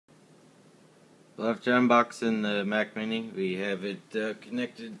Well, after unboxing the Mac Mini, we have it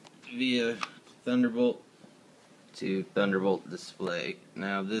connected via Thunderbolt to Thunderbolt Display.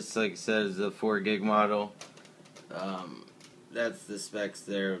 Now this, like I said, is a 4 gig model. That's the specs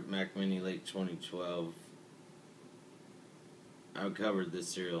there, Mac Mini late 2012. I covered the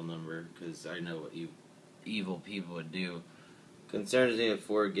serial number because I know what you evil people would do. Concerns me with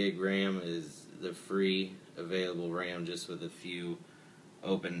 4 gig RAM is the free available RAM just with a few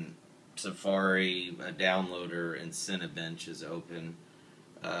open Safari, a downloader, and Cinebench is open.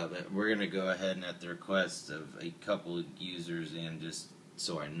 But we're going to go ahead and at the request of a couple of users and just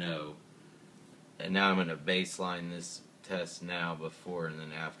so I know. And now I'm going to baseline this test now before and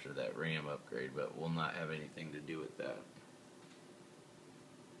then after that RAM upgrade, but we'll not have anything to do with that.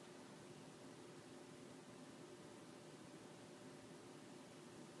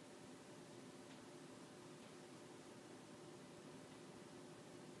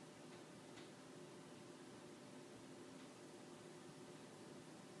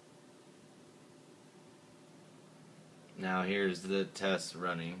 Now here's the test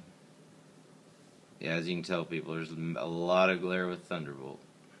running. Yeah, as you can tell, people, there's a lot of glare with Thunderbolt.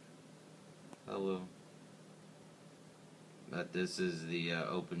 Hello. But this is the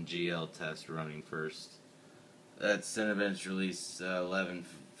OpenGL test running first. That's Cinebench Release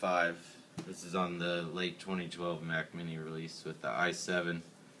 11.5. This is on the late 2012 Mac Mini release with the i7.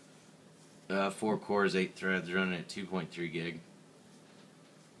 4 cores, 8 threads, running at 2.3 gig.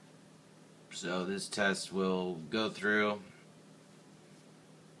 So this test will go through.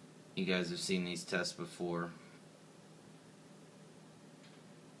 You guys have seen these tests before.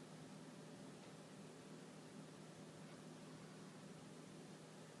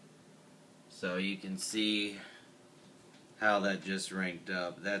 So you can see how that just ranked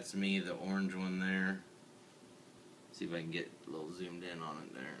up. That's me, the orange one there. See if I can get a little zoomed in on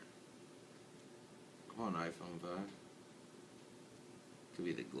it there. Come on, iPhone 5. Could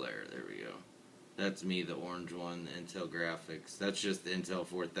be the glare. There we go. That's me, the orange one, Intel graphics. That's just the Intel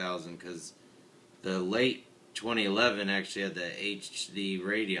 4000 because the late 2011 actually had the HD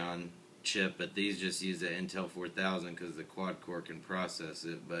Radeon chip, but these just use the Intel 4000 because the quad core can process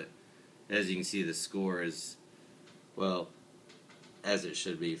it. But as you can see, the score is, well, as it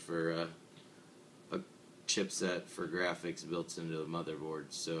should be for a chipset for graphics built into the motherboard.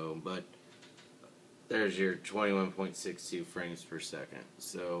 So, but there's your 21.62 frames per second.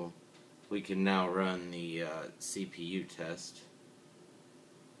 So we can now run the CPU test.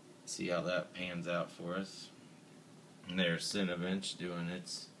 See how that pans out for us. And there's Cinebench doing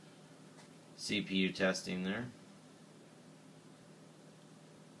its CPU testing there.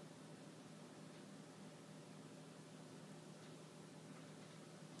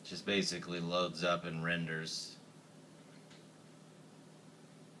 Just basically loads up and renders.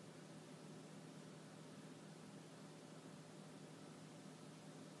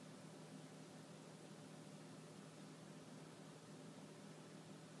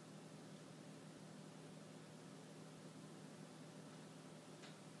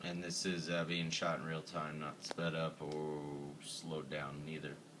 And this is being shot in real time, not sped up or slowed down,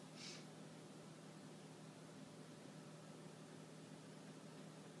 neither.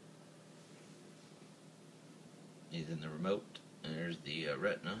 He's in the remote, and there's the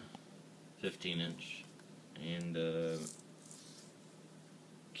Retina, 15-inch, and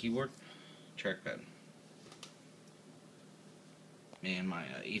keyboard, trackpad. And my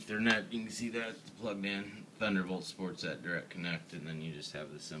Ethernet, you can see that plugged in. Thunderbolt sports that direct connect, and then you just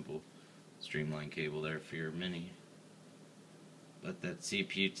have the simple streamline cable there for your Mini. But that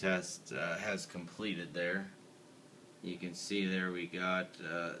CPU test has completed there. You can see there we got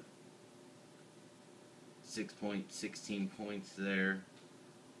 6.16 points there.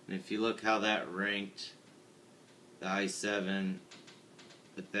 And if you look how that ranked, the i7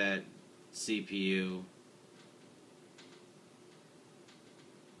 with that CPU,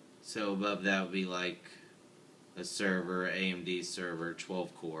 so above that would be like a server, AMD server,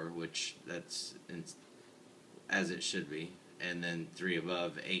 12 core, which that's as it should be, and then 3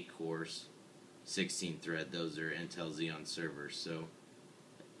 above, 8 cores, 16 thread. Those are Intel Xeon servers. So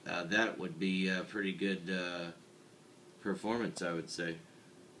that would be a pretty good performance, I would say.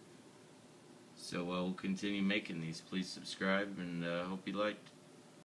 So we'll continue making these. Please subscribe, and hope you liked.